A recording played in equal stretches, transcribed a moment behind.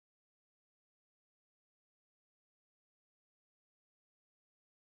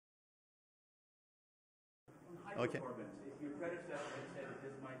hydrocarbons. If your predecessor had said that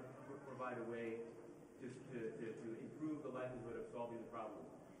this might provide a way to improve the likelihood of solving the problem,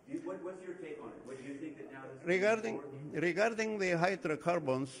 what's your take on it? What do you think that now this regarding the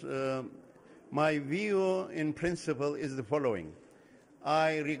hydrocarbons, my view in principle is the following.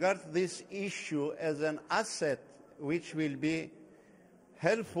 I regard this issue as an asset which will be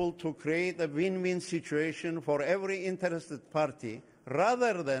helpful to create a win-win situation for every interested party,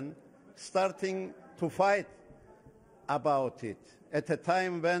 rather than starting to fight about it at a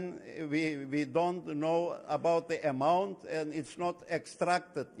time when we don't know about the amount and it's not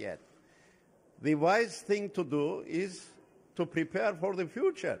extracted yet. The wise thing to do is to prepare for the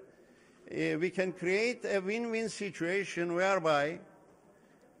future. We can create a win-win situation whereby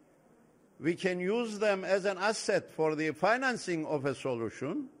we can use them as an asset for the financing of a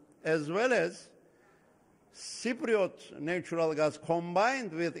solution, as well as Cypriot natural gas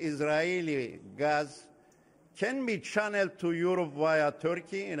combined with Israeli gas can be channeled to Europe via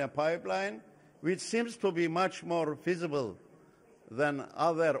Turkey in a pipeline, which seems to be much more feasible than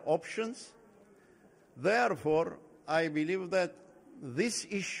other options. Therefore, I believe that this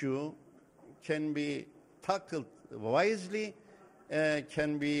issue can be tackled wisely,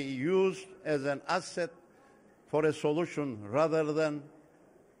 can be used as an asset for a solution rather than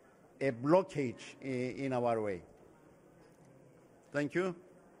a blockage in our way. Thank you.